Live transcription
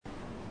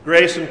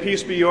Grace and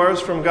peace be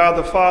yours from God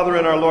the Father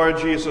and our Lord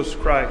Jesus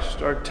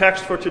Christ. Our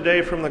text for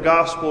today from the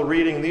Gospel,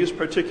 reading these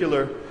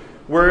particular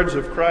words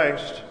of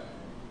Christ.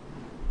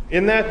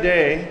 In that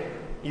day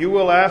you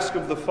will ask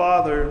of the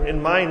Father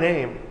in my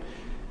name,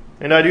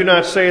 and I do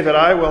not say that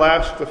I will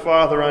ask the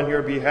Father on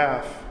your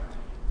behalf,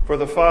 for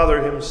the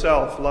Father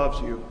himself loves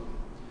you.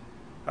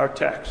 Our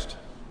text.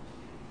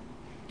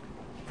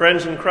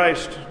 Friends in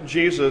Christ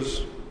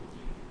Jesus,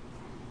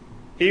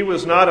 he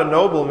was not a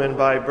nobleman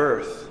by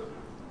birth.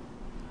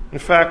 In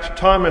fact,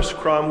 Thomas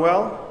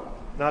Cromwell,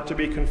 not to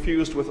be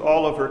confused with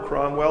Oliver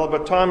Cromwell,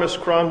 but Thomas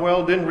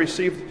Cromwell didn't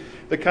receive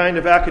the kind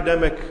of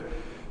academic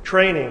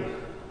training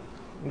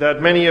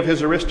that many of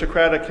his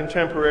aristocratic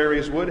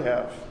contemporaries would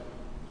have.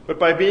 But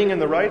by being in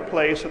the right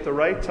place at the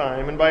right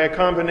time, and by a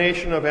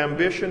combination of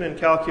ambition and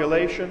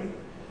calculation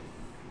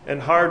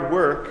and hard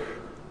work,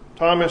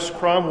 Thomas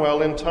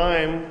Cromwell in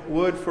time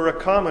would, for a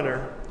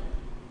commoner,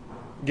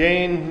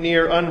 gain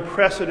near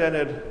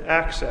unprecedented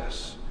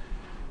access,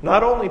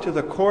 not only to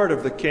the court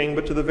of the king,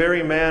 but to the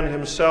very man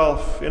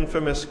himself,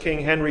 infamous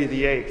King Henry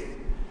VIII.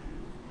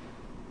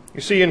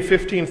 You see, in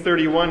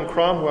 1531,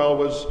 Cromwell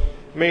was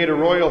made a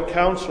royal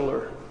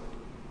counselor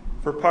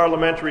for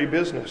parliamentary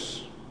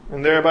business,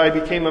 and thereby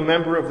became a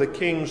member of the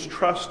king's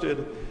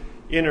trusted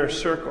inner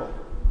circle.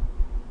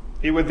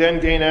 He would then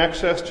gain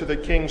access to the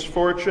king's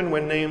fortune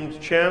when named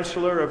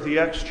Chancellor of the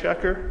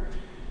Exchequer.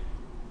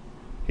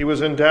 He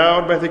was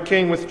endowed by the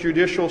king with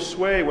judicial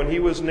sway when he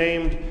was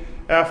named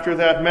after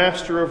that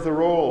Master of the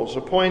Rolls,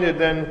 appointed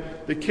then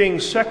the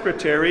king's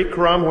secretary,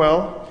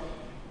 Cromwell.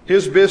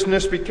 His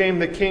business became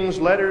the king's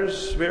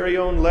very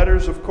own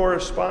letters of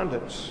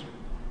correspondence.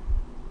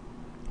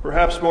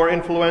 Perhaps more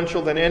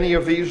influential than any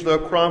of these, though,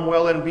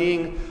 Cromwell, in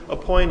being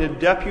appointed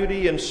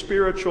deputy in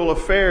spiritual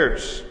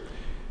affairs,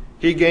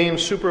 he gained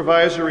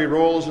supervisory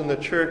roles in the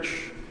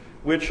church,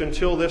 which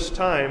until this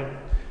time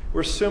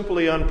were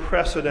simply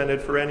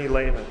unprecedented for any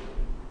layman.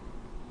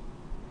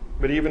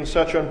 But even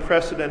such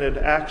unprecedented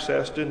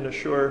access didn't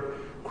assure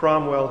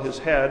Cromwell his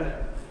head.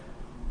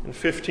 In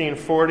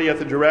 1540, at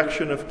the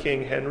direction of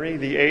King Henry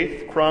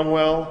VIII,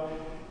 Cromwell,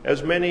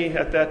 as many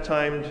at that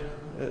time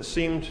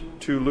seemed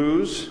to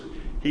lose,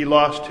 he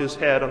lost his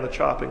head on the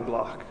chopping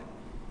block.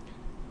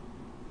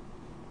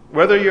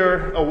 Whether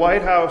you're a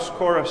White House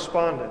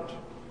correspondent,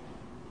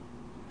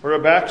 or a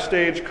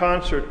backstage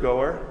concert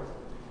goer,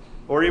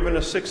 or even a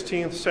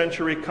 16th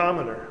century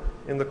commoner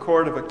in the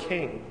court of a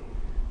king,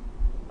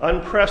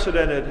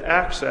 unprecedented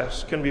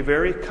access can be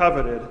very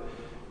coveted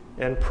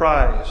and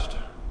prized.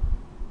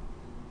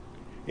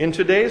 In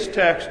today's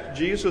text,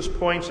 Jesus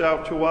points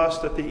out to us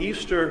that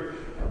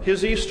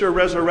his Easter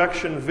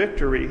resurrection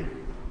victory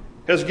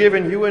has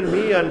given you and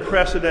me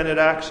unprecedented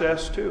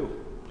access too.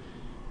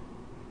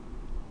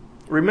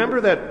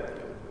 Remember that,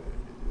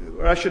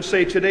 or I should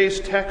say, today's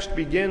text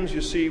begins,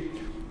 you see,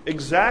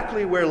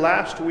 exactly where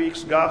last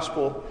week's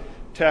gospel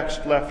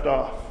text left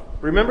off.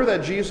 Remember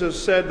that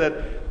Jesus said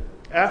that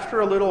after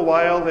a little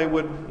while they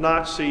would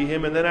not see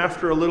him, and then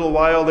after a little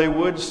while they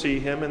would see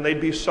him, and they'd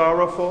be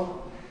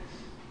sorrowful,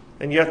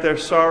 and yet their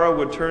sorrow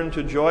would turn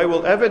to joy.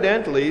 Well,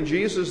 evidently,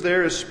 Jesus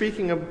there is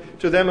speaking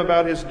to them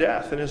about his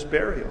death and his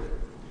burial.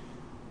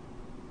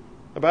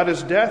 About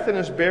his death and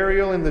his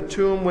burial in the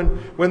tomb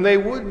when they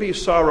would be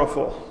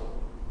sorrowful.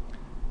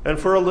 And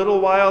for a little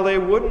while they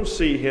wouldn't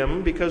see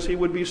him because he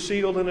would be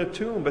sealed in a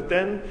tomb. But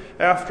then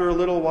after a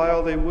little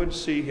while they would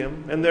see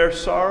him, and their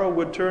sorrow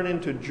would turn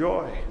into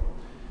joy.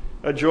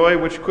 A joy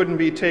which couldn't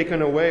be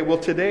taken away. Well,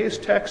 today's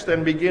text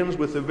then begins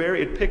with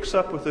it picks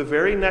up with the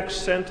very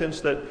next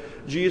sentence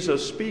that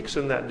Jesus speaks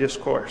in that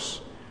discourse.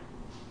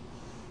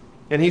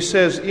 And he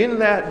says, in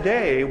that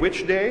day,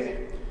 which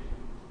day?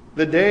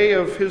 The day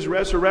of his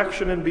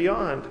resurrection and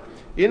beyond.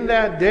 In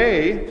that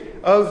day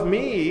of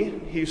me,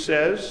 he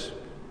says,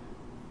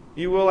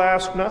 you will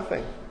ask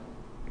nothing.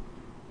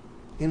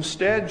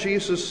 Instead,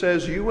 Jesus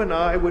says you and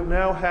I would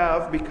now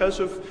have, because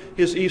of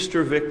his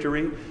Easter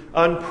victory,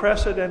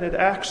 unprecedented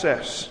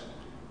access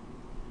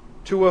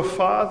to a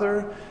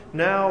Father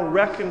now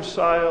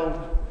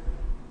reconciled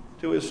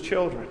to his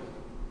children.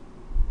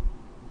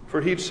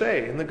 For he'd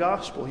say in the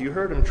gospel, you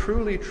heard him,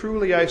 truly,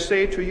 truly, I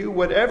say to you,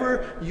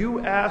 whatever you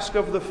ask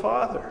of the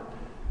Father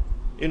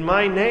in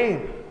my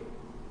name,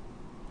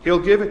 he'll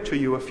give it to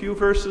you. A few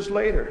verses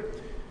later,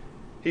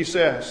 he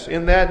says,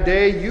 in that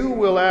day you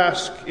will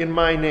ask in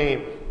my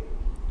name.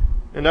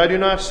 And I do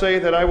not say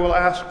that I will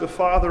ask the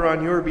Father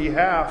on your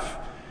behalf.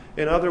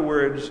 In other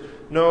words,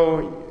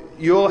 no,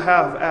 you'll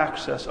have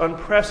access,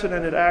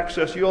 unprecedented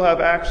access. You'll have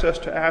access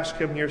to ask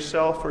him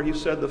yourself, for he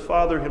said the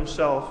Father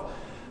himself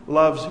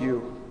loves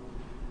you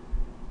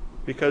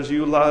because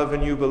you love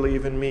and you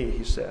believe in me,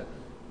 he said.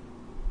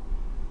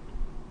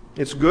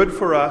 It's good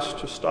for us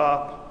to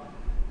stop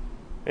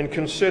and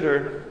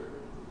consider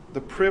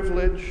the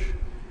privilege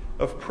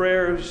of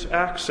prayer's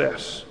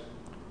access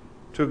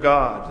to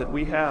God that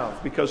we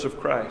have because of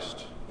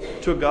Christ,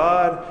 to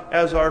God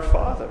as our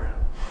Father.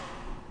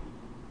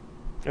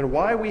 And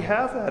why we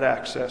have that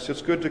access,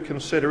 it's good to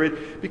consider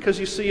it, because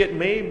you see, it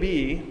may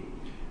be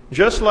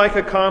Just like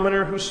a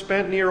commoner who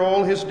spent near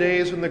all his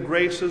days in the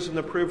graces and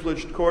the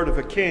privileged court of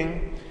a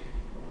king,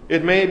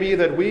 it may be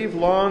that we've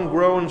long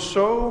grown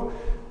so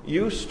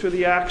used to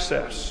the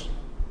access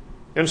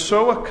and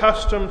so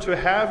accustomed to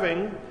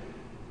having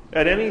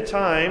at any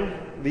time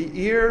the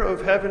ear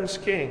of heaven's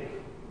King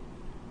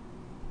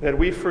that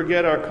we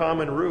forget our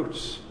common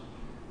roots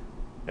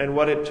and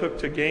what it took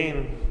to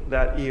gain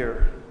that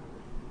ear.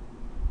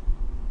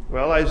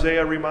 Well,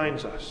 Isaiah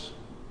reminds us.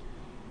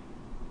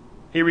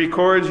 He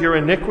records, your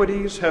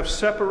iniquities have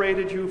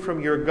separated you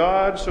from your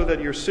God, so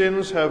that your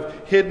sins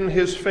have hidden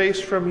his face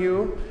from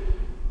you,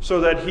 so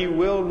that he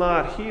will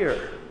not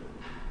hear.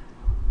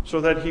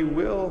 So that he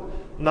will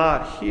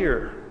not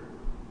hear.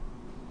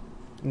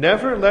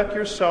 Never let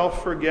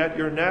yourself forget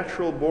your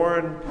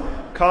natural-born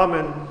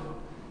common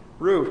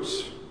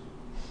roots.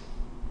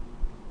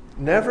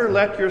 Never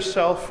let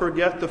yourself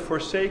forget the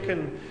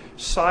forsaken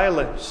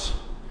silence,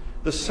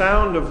 the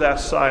sound of that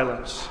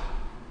silence,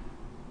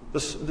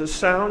 the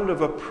sound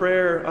of a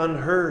prayer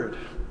unheard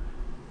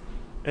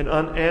and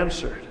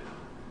unanswered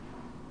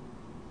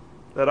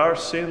that our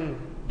sin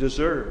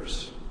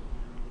deserves.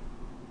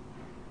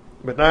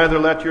 But neither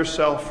let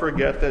yourself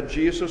forget that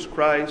Jesus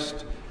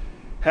Christ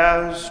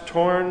has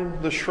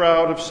torn the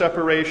shroud of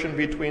separation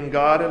between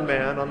God and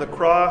man on the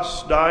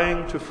cross,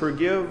 dying to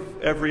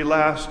forgive every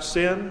last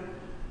sin,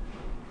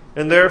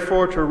 and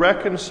therefore to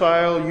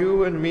reconcile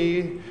you and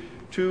me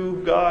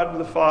to God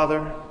the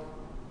Father.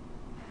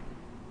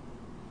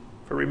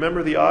 For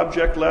remember the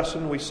object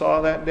lesson we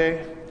saw that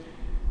day?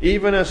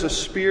 Even as a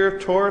spear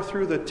tore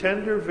through the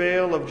tender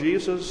veil of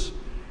Jesus'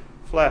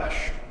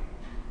 flesh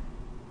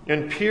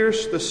and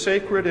pierced the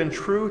sacred and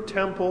true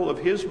temple of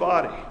his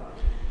body,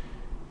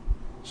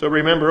 so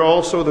remember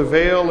also the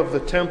veil of the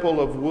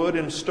temple of wood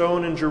and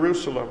stone in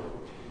Jerusalem.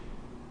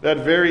 That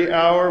very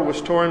hour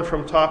was torn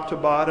from top to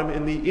bottom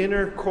in the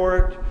inner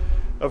court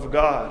of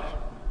God.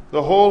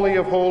 The Holy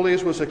of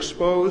Holies was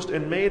exposed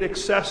and made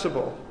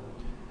accessible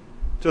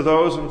to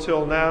those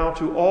until now,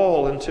 to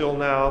all until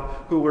now,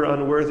 who were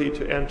unworthy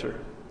to enter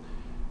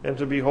and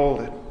to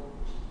behold it.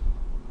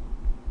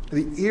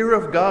 The ear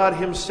of God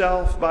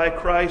himself by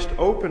Christ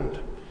opened,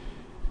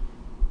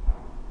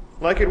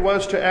 like it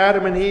was to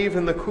Adam and Eve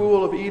in the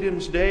cool of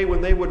Eden's day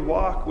when they would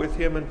walk with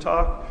him and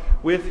talk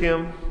with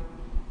him.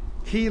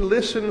 He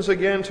listens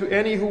again to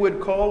any who would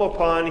call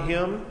upon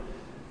him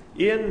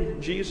in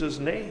Jesus'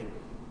 name.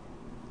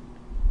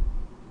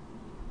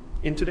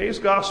 In today's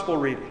gospel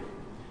reading,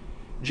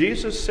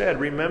 Jesus said,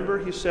 remember,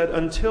 he said,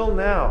 until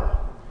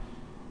now,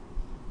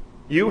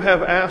 you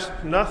have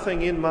asked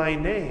nothing in my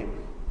name.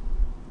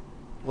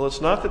 Well,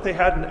 it's not that they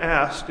hadn't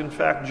asked. In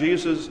fact,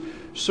 Jesus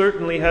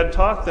certainly had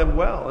taught them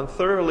well and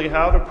thoroughly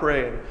how to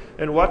pray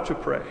and what to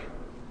pray.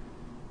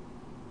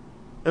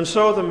 And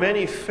so the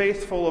many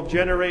faithful of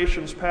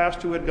generations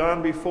past who had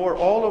gone before,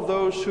 all of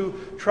those who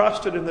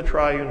trusted in the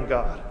triune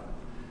God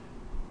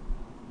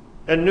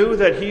and knew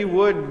that he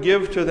would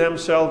give to them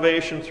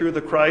salvation through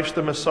the Christ,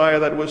 the Messiah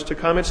that was to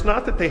come. It's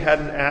not that they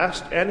hadn't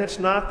asked, and it's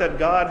not that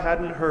God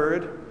hadn't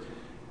heard,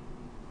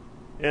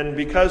 and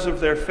because of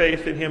their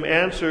faith in him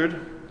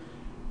answered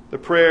the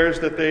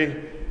prayers that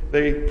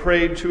they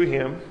prayed to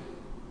him.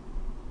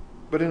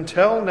 But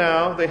until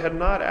now, they had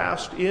not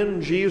asked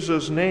in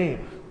Jesus'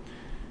 name.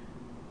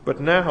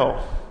 But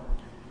now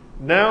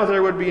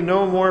there would be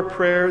no more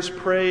prayers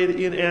prayed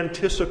in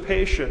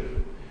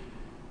anticipation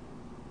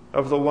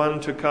of the one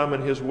to come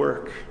in his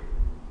work.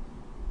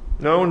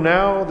 No,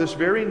 now, this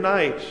very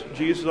night,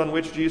 on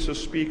which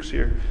Jesus speaks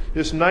here,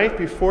 this night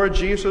before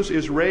Jesus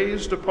is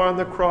raised upon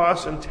the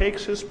cross and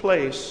takes his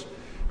place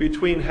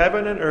between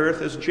heaven and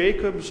earth as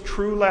Jacob's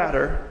true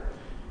ladder,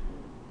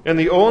 and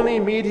the only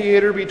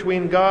mediator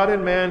between God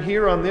and man,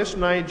 here on this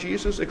night,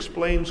 Jesus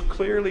explains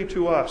clearly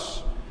to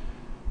us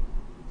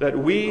that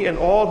we and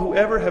all who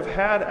ever have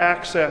had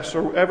access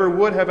or ever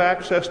would have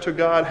access to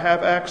God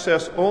have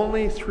access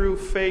only through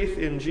faith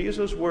in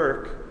Jesus'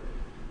 work,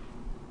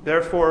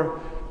 therefore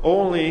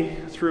only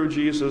through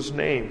Jesus'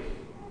 name.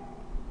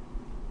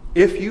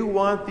 If you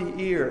want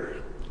the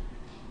ear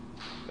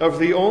of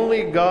the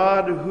only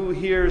God who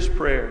hears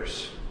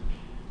prayers,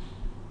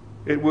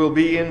 it will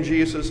be in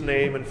Jesus'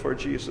 name and for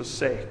Jesus'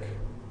 sake.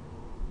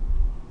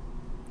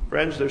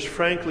 Friends, there's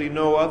frankly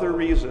no other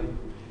reason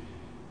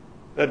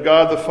that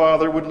God the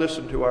Father would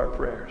listen to our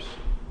prayers.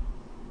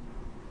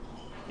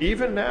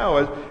 Even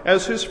now,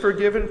 as his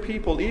forgiven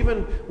people,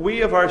 even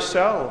we of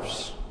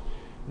ourselves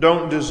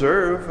don't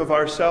deserve of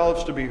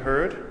ourselves to be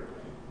heard.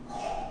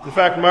 In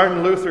fact,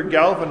 Martin Luther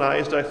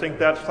galvanized, I think,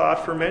 that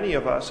thought for many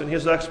of us in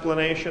his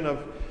explanation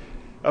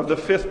of the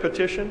fifth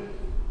petition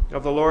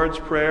of the Lord's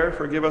Prayer,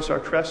 forgive us our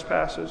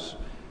trespasses,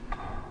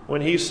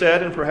 when he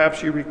said, and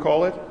perhaps you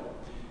recall it,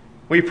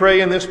 we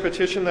pray in this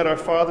petition that our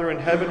Father in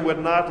heaven would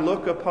not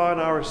look upon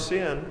our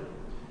sin,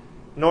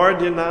 nor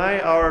deny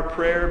our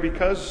prayer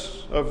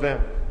because of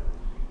them.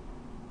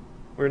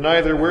 We're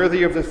neither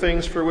worthy of the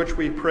things for which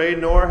we pray,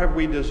 nor have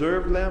we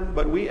deserved them,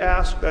 but we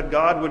ask that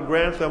God would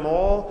grant them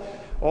all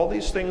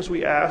these things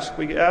we ask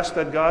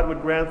that God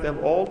would grant them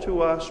all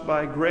to us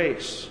by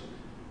grace,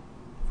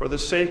 for the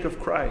sake of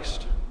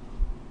Christ.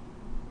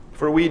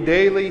 For we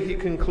daily, he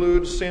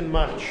concludes, sin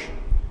much,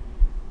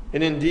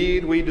 and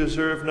indeed we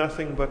deserve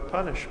nothing but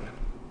punishment.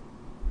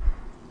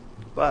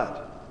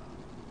 But,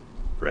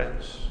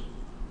 friends,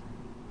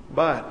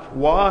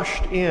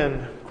 washed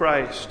in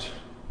Christ,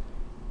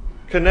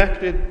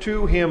 connected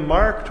to him,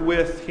 marked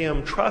with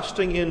him,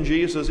 trusting in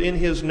Jesus, in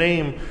his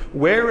name,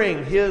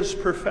 wearing his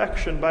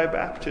perfection by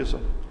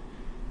baptism,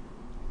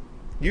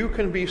 you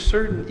can be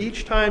certain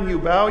each time you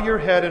bow your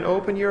head and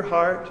open your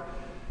heart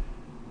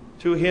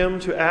to him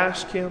to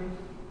ask him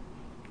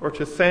or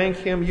to thank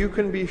him, you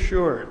can be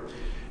sure,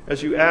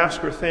 as you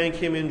ask or thank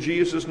him in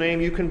Jesus'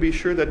 name, you can be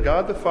sure that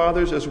God the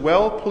Father is as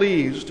well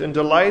pleased and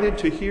delighted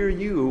to hear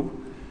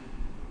you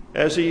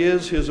as he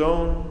is his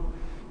own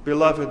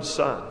beloved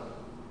Son.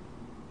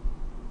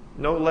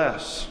 No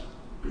less.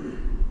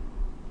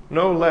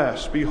 No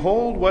less.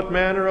 Behold what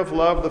manner of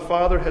love the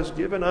Father has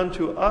given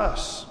unto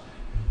us,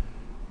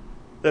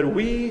 that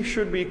we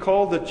should be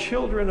called the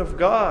children of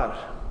God,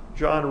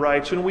 John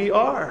writes, and we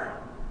are.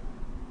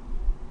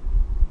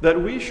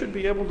 That we should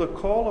be able to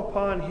call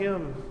upon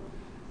him,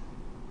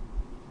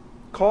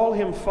 call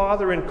him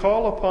Father, and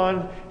call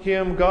upon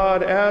him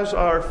God as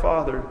our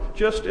Father,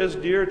 just as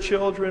dear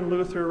children,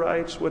 Luther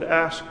writes, would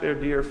ask their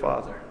dear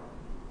Father.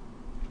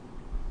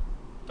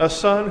 A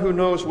son who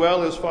knows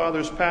well his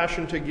Father's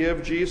passion to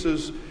give,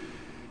 Jesus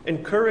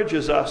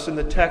encourages us in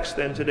the text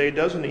then today,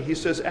 doesn't he? He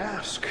says,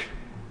 ask.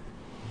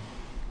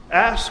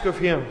 Ask of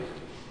him.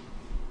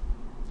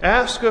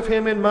 Ask of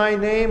him in my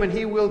name, and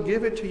he will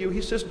give it to you.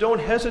 He says, don't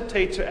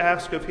hesitate to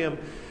ask of him.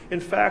 In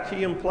fact,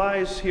 he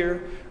implies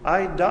here,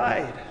 I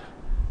died,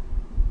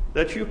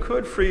 that you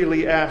could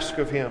freely ask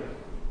of him.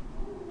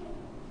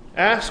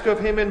 Ask of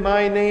him in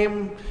my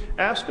name.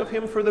 Ask of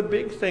him for the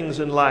big things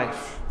in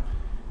life.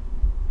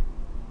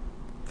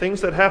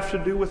 Things that have to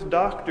do with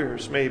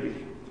doctors,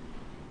 maybe,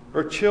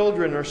 or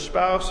children, or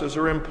spouses,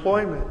 or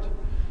employment,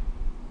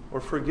 or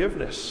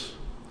forgiveness,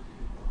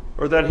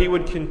 or that he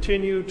would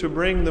continue to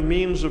bring the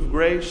means of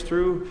grace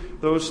through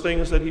those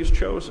things that he's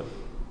chosen.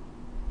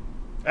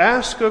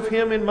 Ask of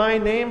him in my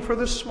name for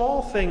the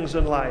small things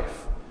in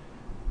life,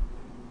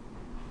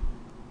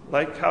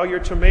 like how your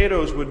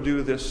tomatoes would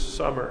do this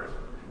summer,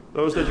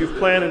 those that you've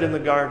planted in the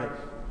garden.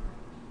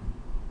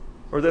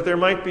 Or that there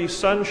might be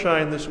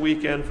sunshine this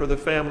weekend for the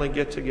family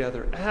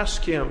get-together.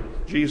 Ask him,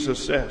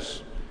 Jesus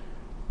says.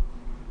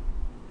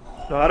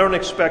 Now, I don't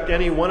expect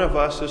any one of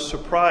us is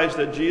surprised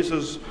that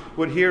Jesus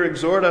would here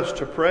exhort us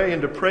to pray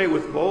and to pray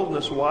with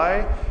boldness.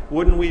 Why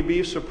wouldn't we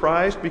be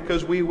surprised?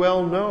 Because we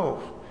well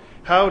know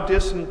how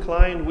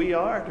disinclined we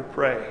are to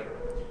pray.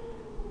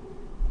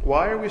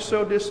 Why are we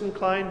so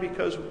disinclined?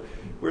 Because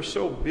we're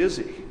so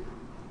busy.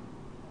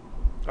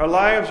 Our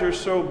lives are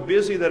so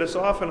busy that it's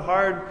often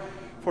hard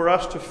for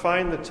us to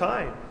find the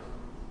time.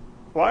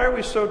 Why are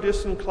we so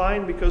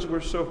disinclined? Because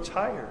we're so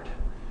tired.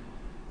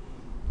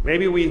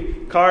 Maybe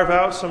we carve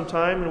out some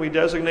time and we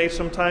designate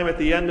some time at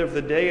the end of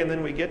the day, and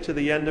then we get to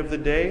the end of the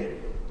day,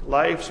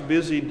 life's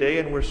busy day,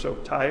 and we're so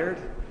tired.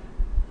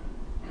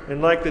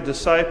 And like the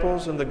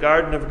disciples in the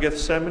Garden of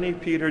Gethsemane,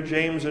 Peter,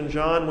 James, and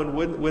John,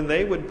 when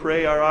they would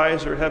pray, our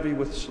eyes are heavy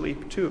with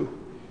sleep too.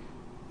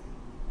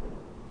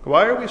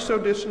 Why are we so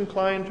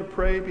disinclined to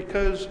pray?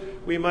 Because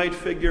we might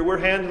figure, we're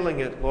handling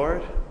it,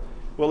 Lord.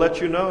 We'll let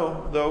you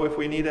know, though, if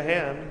we need a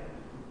hand.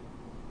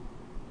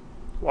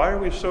 Why are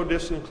we so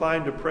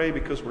disinclined to pray?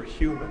 Because we're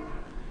human.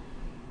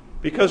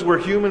 Because we're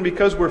human,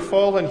 because we're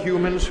fallen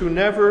humans who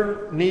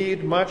never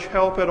need much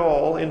help at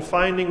all in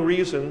finding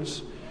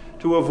reasons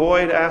to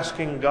avoid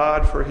asking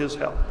God for his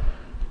help.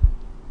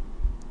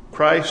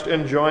 Christ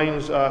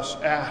enjoins us,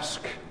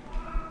 ask.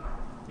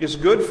 It's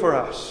good for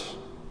us.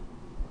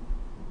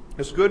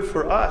 It's good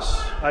for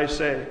us, I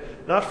say,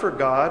 not for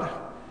God.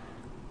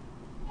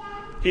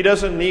 He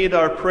doesn't need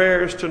our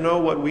prayers to know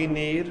what we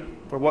need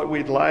or what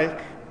we'd like.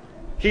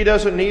 He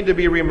doesn't need to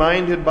be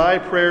reminded by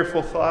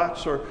prayerful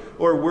thoughts or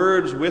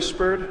words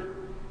whispered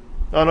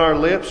on our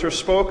lips or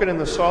spoken in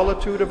the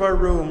solitude of our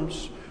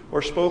rooms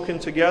or spoken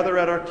together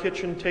at our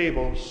kitchen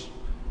tables.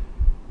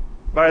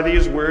 By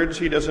these words,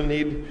 he doesn't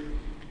need,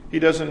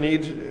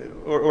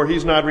 or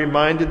he's not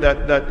reminded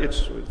that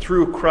it's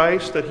through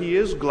Christ that he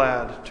is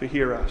glad to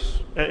hear us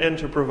and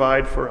to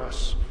provide for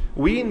us.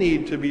 We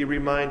need to be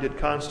reminded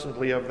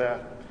constantly of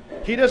that.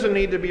 He doesn't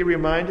need to be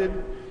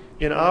reminded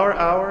in our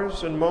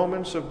hours and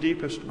moments of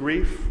deepest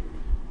grief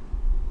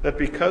that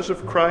because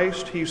of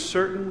Christ, he's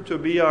certain to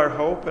be our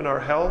hope and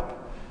our help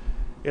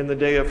in the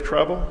day of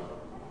trouble.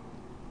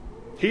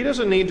 He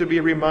doesn't need to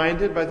be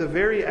reminded by the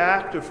very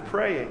act of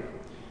praying,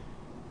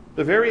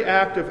 the very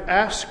act of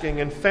asking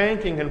and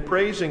thanking and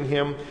praising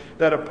him,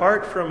 that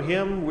apart from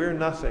him, we're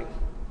nothing.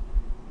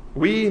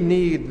 We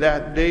need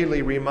that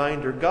daily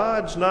reminder.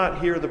 God's not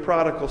here the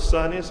prodigal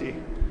son, is he?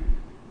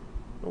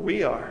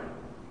 We are.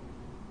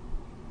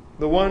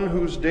 The one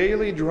who's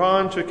daily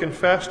drawn to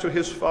confess to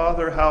his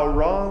Father how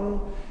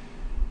wrong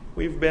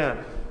we've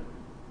been.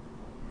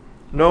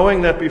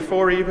 Knowing that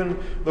before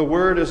even the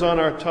word is on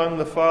our tongue,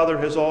 the Father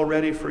has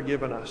already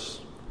forgiven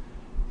us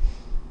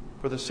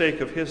for the sake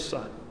of his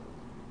Son.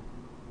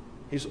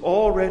 He's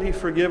already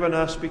forgiven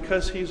us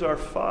because He's our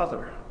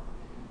Father.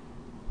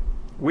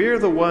 We're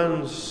the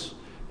ones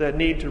that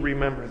need to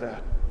remember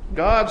that.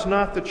 God's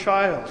not the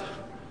child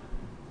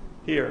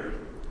here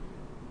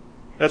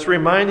that's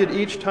reminded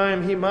each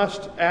time he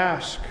must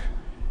ask,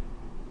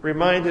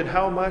 reminded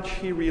how much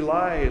he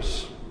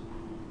relies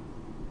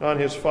on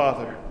his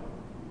Father.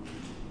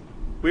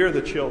 We're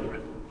the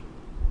children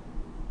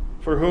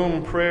for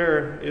whom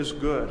prayer is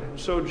good. And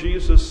so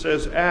Jesus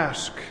says,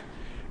 ask.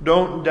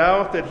 Don't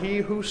doubt that He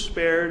who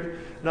spared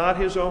not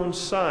His own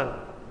Son,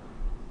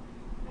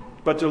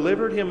 but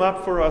delivered Him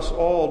up for us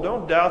all,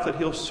 don't doubt that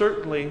He'll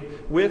certainly,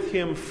 with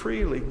Him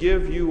freely,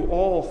 give you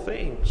all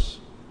things.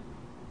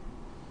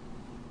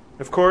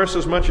 Of course,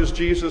 as much as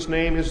Jesus'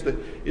 name is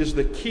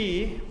the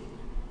key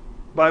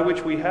by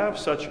which we have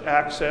such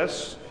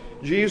access,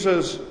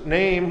 Jesus'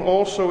 name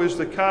also is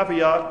the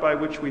caveat by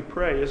which we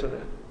pray, isn't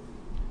it?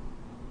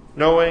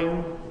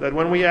 Knowing that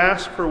when we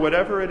ask for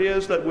whatever it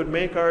is that would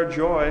make our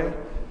joy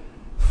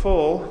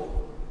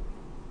full,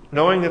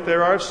 knowing that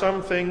there are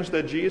some things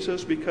that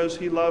Jesus, because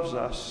He loves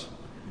us,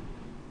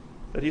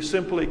 that He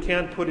simply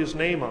can't put His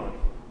name on.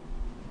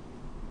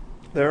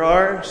 There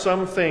are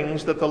some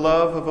things that the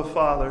love of a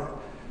father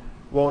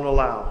won't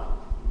allow.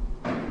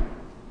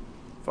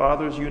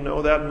 Fathers, you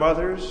know that.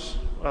 Mothers,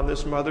 on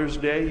this Mother's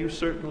Day, you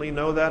certainly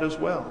know that as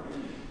well.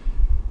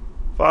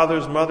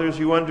 Fathers, mothers,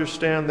 you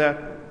understand that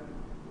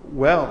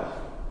well.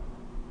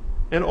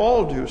 And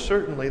all do,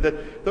 certainly,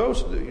 that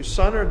those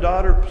son or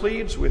daughter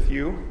pleads with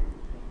you.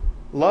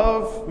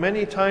 Love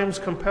many times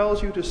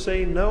compels you to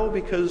say no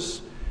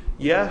because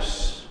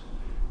yes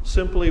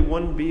simply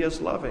wouldn't be as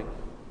loving.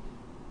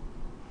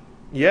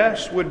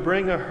 Yes would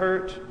bring a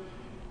hurt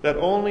that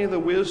only the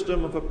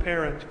wisdom of a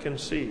parent can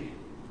see,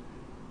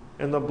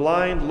 and the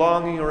blind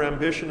longing or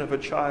ambition of a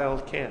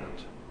child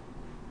can't.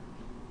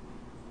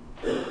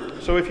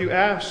 So if you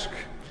ask,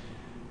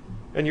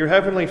 and your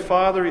Heavenly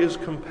Father is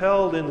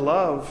compelled in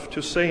love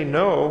to say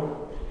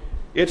no,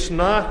 it's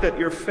not that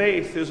your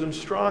faith isn't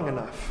strong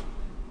enough.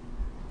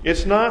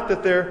 It's not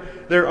that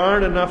there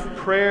aren't enough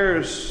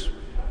prayers,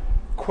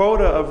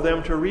 quota of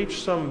them, to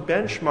reach some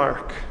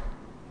benchmark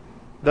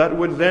that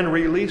would then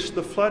release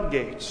the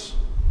floodgates.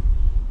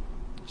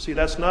 See,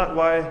 that's not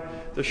why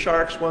the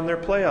Sharks won their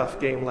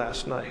playoff game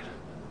last night.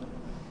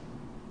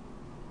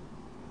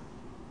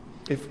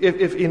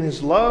 If in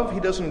His love He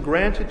doesn't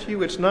grant it to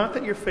you, it's not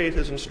that your faith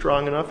isn't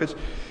strong enough.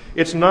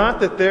 It's not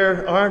that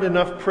there aren't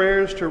enough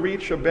prayers to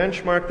reach a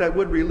benchmark that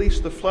would release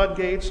the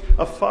floodgates.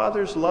 A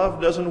father's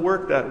love doesn't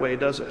work that way,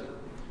 does it?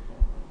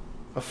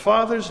 A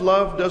father's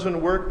love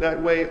doesn't work that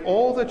way.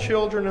 All the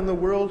children in the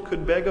world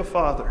could beg a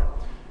father.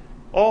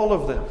 All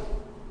of them.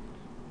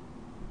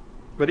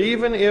 But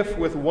even if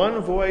with one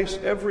voice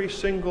every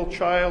single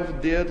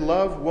child did,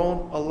 love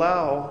won't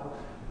allow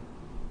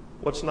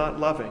what's not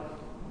loving.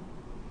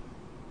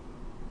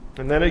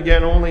 And then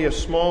again, only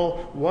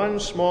one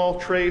small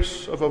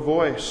trace of a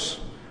voice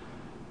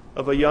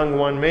of a young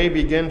one may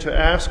begin to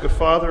ask a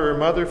father or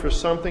mother for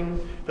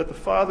something that the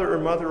father or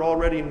mother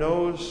already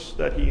knows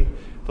that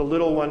the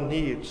little one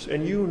needs.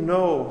 And you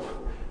know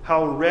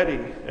how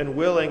ready and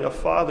willing a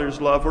father's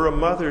love or a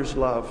mother's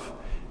love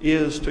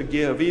is to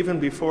give, even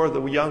before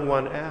the young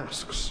one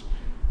asks.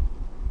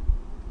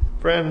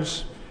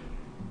 Friends,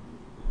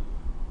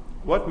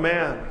 what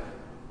man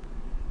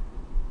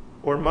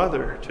or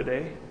mother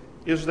today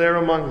is there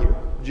among you?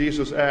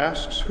 Jesus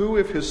asks, who,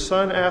 if his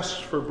son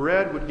asks for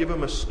bread, would give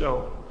him a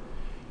stone?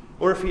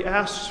 Or if he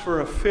asks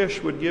for a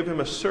fish, would give him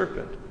a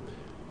serpent?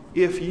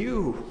 If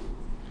you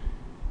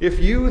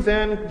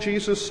then,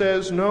 Jesus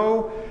says,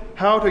 know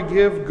how to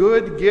give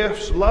good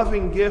gifts,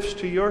 loving gifts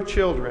to your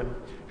children,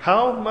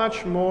 how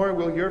much more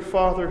will your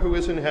Father who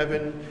is in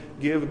heaven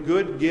give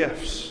good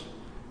gifts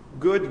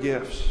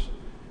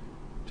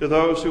to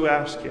those who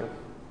ask Him?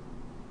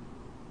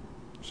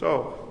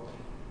 So,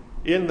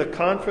 in the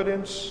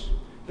confidence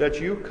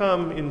that you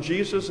come in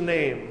Jesus'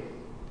 name,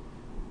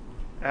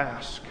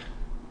 ask.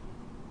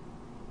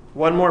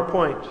 One more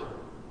point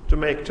to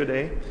make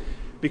today,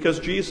 because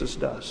Jesus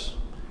does.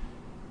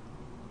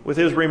 With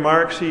his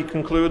remarks, he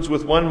concludes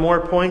with one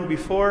more point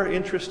before,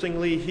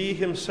 interestingly, he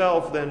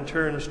himself then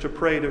turns to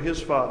pray to his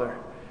Father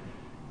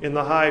in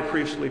the high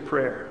priestly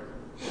prayer.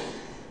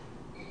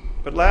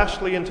 But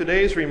lastly, in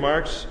today's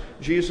remarks,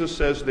 Jesus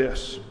says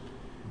this: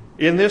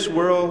 in this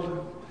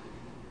world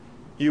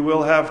you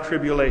will have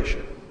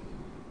tribulation.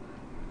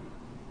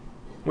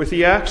 With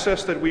the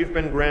access that we've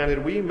been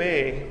granted, we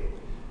may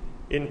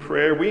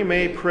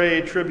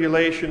pray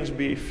tribulations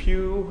be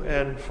few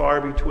and far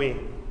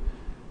between.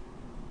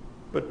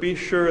 But be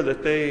sure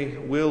that they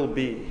will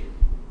be.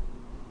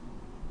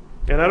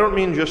 And I don't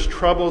mean just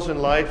troubles in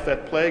life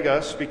that plague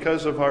us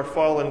because of our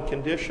fallen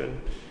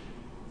condition.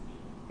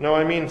 No,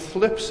 I mean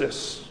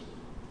thlipsis.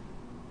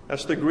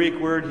 That's the Greek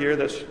word here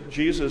that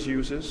Jesus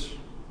uses.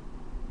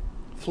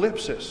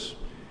 Thlipsis.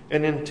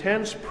 An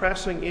intense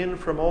pressing in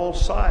from all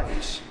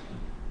sides.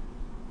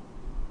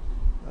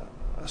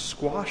 A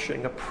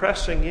squashing, a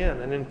pressing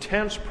in, an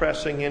intense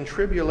pressing in,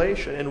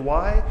 tribulation. And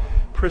why?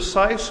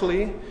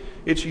 Precisely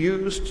It's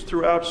used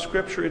throughout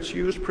Scripture. It's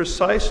used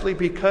precisely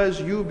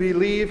because you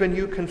believe and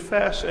you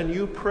confess and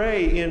you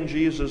pray in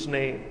Jesus'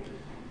 name.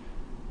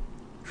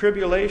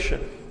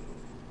 Tribulation,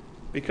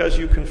 because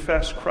you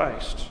confess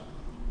Christ.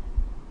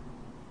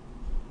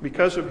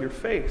 Because of your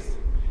faith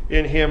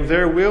in Him,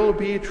 there will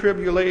be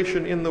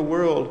tribulation in the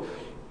world.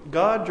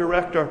 God,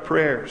 direct our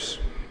prayers,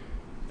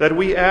 that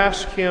we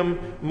ask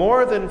Him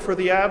more than for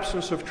the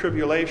absence of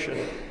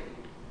tribulation,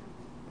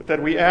 but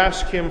that we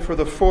ask Him for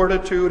the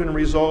fortitude and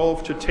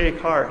resolve to take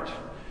heart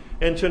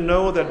and to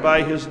know that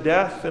by His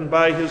death and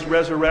by His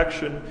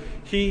resurrection,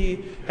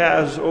 He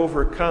has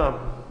overcome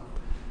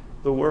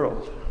the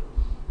world.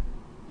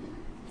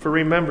 For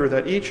remember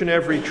that each and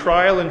every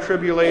trial and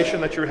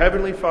tribulation that your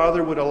Heavenly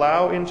Father would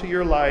allow into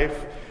your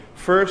life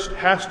first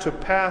has to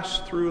pass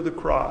through the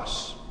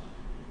cross.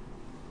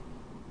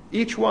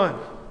 Each one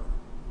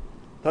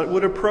that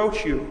would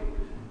approach you,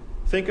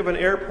 think of an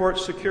airport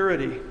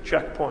security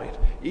checkpoint.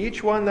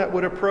 Each one that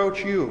would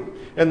approach you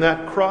in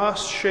that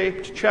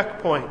cross-shaped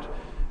checkpoint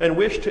and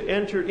wish to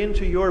enter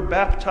into your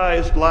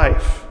baptized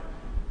life,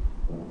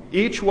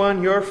 each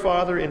one your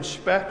Father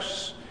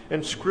inspects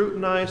and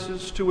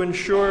scrutinizes to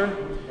ensure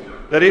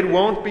that it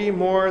won't be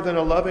more than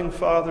a loving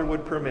Father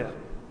would permit.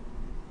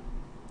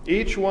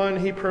 Each one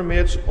He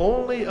permits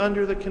only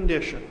under the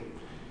condition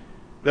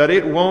that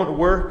it won't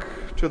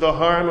work to the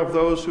harm of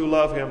those who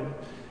love Him,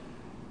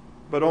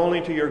 but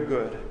only to your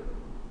good.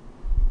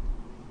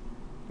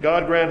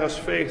 God grant us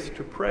faith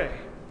to pray,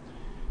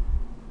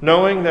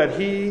 knowing that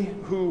He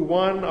who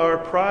won our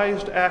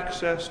prized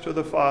access to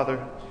the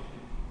Father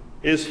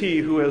is He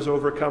who has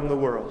overcome the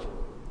world.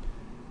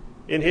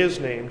 In His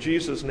name,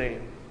 Jesus'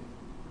 name,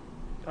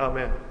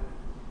 amen.